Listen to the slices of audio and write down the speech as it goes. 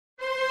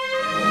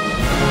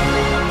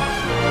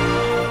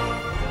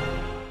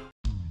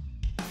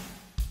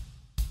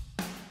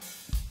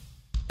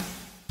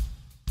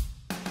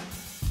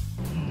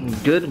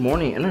Good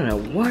morning, internet.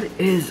 What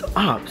is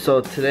up? So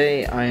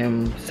today I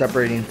am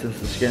separating,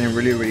 since it's getting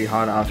really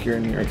hot out here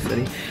in New York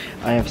City.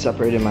 I have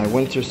separated my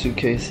winter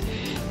suitcase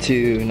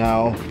to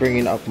now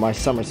bringing up my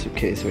summer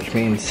suitcase, which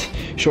means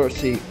short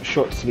sleeve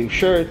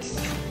shirts,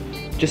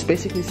 just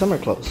basically summer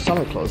clothes.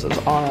 That's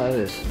all that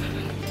is.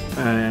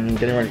 And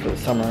getting ready for the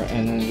summer,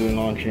 and then doing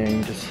laundry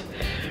and just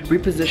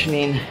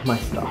repositioning my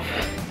stuff,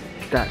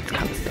 that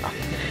kind of stuff.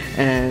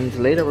 And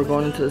later we're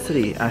going into the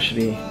city.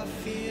 Actually,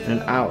 in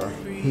an hour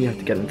we have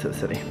to get into the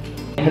city.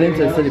 Heading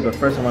to the city, but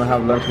first I want to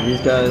have lunch with these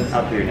guys.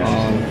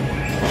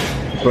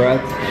 Brett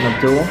and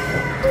Abdul.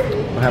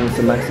 We're having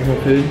some Mexican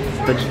food,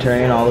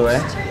 vegetarian all the way.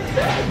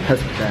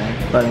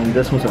 Pescatarian, but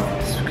this one's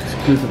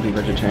exclusively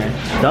vegetarian.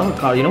 The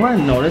avocado, you know what I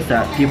noticed?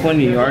 That people in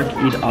New York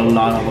eat a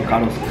lot of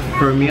avocados.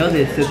 For a meal,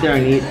 they sit there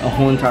and eat a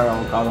whole entire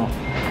avocado.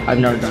 I've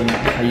never done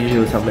that. I usually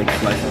always have like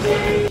slices.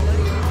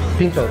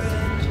 Pinto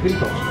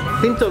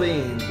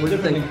beans. What do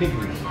you think?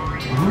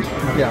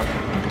 Yeah.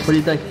 What do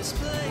you think?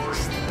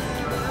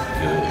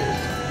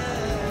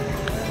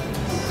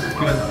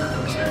 Good.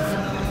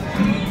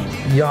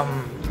 Yum.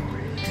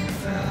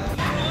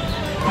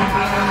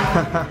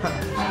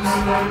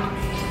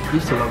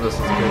 Used to love this as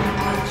a kid.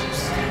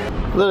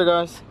 Later,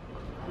 guys.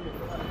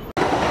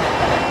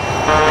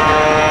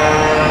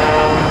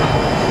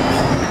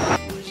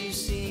 Would you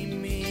see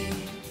me?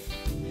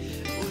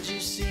 Would you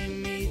see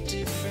me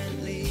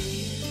differently?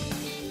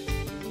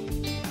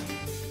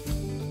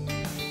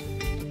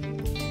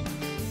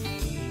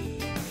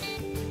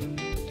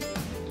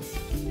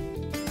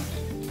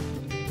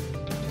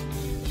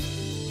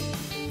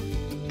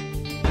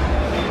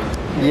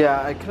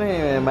 Yeah, I couldn't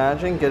even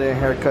imagine getting a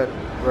haircut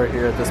right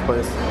here at this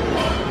place.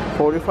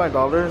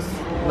 $45?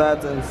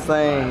 That's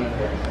insane.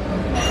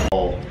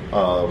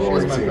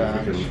 Here's my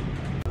bag.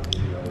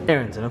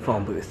 Aaron's in a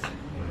phone booth.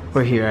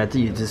 We're here at the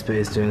YouTube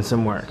space doing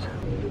some work.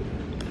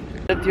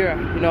 I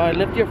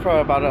lived here for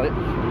about a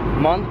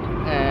month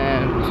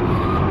and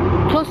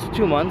close to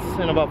 2 months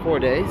in about 4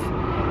 days,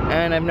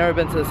 and I've never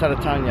been to this side of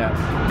town yet.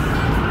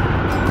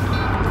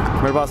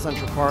 Right about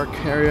Central Park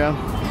area,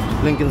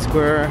 Lincoln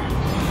Square,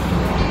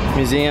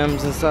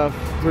 museums and stuff.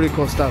 Really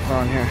cool stuff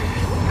around here.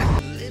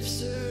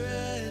 Lips are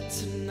red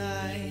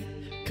tonight,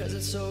 'cause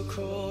it's so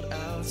cold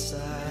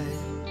outside.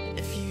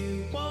 If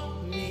you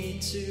want me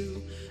to,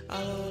 I'll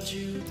hold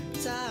you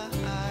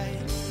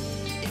tight.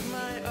 In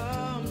my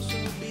arms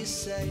we'll be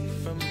safe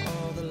from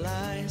all the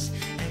lies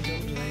and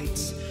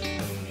complaints.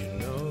 Oh, you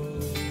know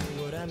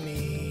what I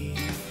mean.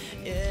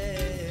 Yeah.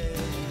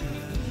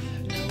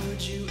 Now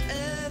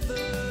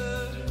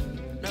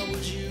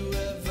would you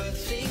ever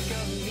think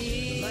of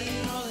me like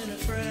more than a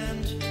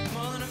friend,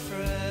 more than a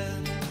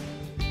friend?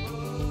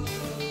 Oh,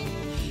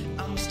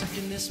 I'm stuck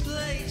in this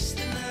place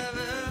that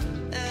never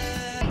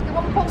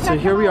ends. So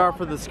here we are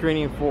for the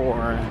screening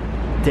for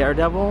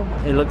DareDevil.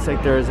 It looks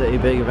like there's a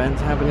big event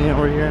happening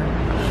over here.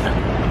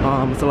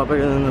 It's a lot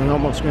bigger than the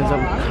normal screens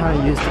I'm kind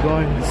of used to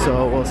going,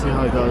 so we'll see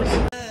how it goes.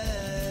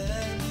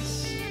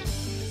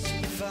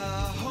 If I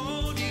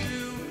hold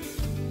you,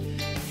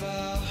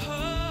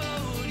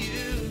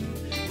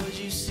 would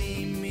you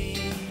see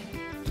me?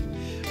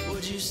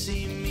 Would you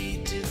see me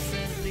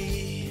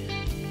differently?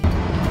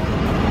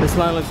 This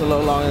line looks a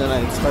little longer than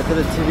I expected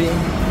it to be,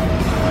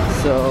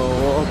 so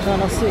we'll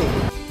kind of see.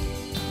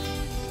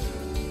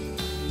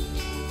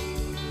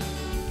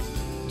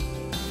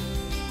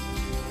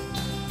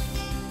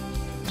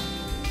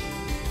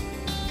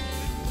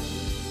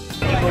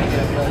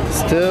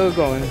 Still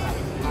going.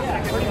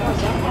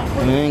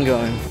 And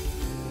going.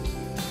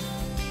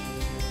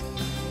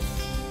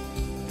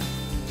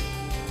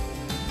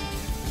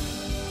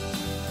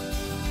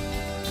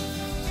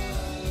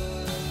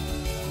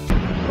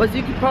 Well, as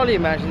you can probably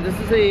imagine, this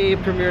is a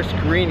premiere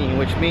screening,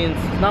 which means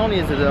not only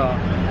is it a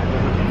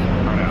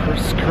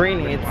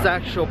screening, it's the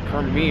actual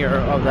premiere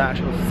of the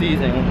actual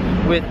season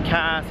with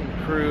cast and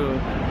crew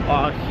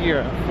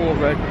here, full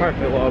red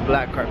carpet, well,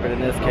 black carpet in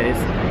this case.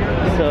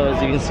 So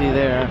as you can see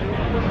there,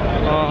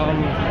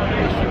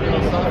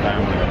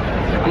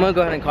 I'm gonna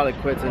go ahead and call it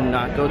quits and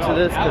not go to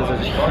this because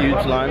there's a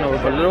huge line,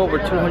 over a little over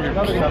 200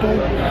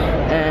 people,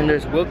 and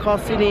there's will call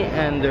seating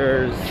and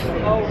there's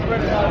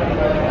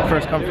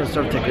first come first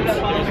serve tickets.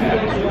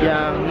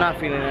 Yeah, I'm not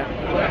feeling it.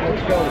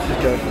 This is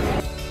joking.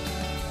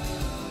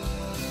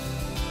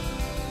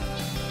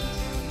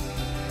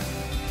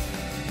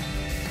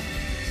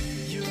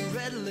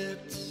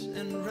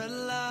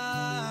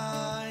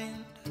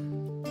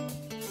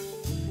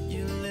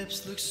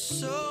 Look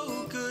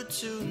so good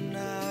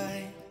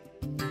tonight.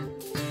 And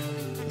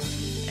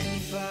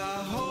if I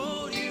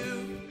hold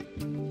you,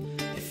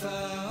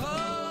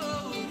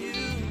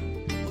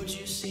 would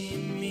you see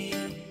me?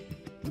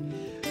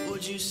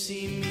 Would you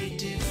see me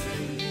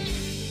differently?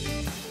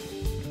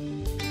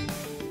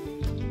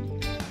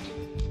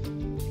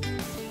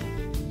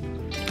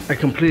 I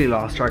completely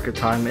lost track of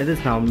time. It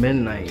is now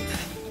midnight.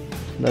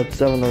 That's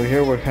 7 over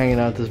here. We're hanging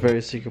out at this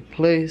very secret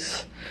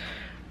place,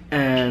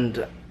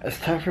 and it's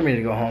time for me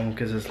to go home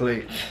because it's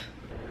late.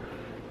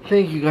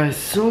 Thank you guys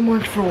so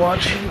much for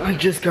watching. I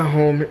just got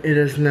home. It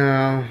is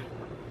now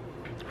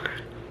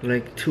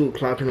like 2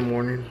 o'clock in the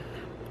morning.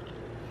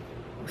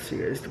 I'll see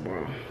you guys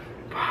tomorrow.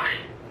 Bye.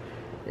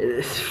 It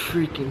is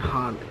freaking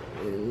hot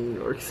in New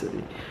York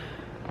City.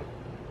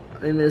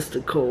 I miss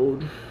the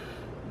cold,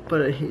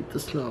 but I hate the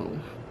snow.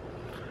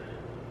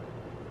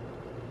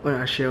 Well,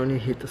 actually, I only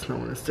hate the snow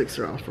when it sticks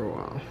around for a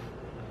while.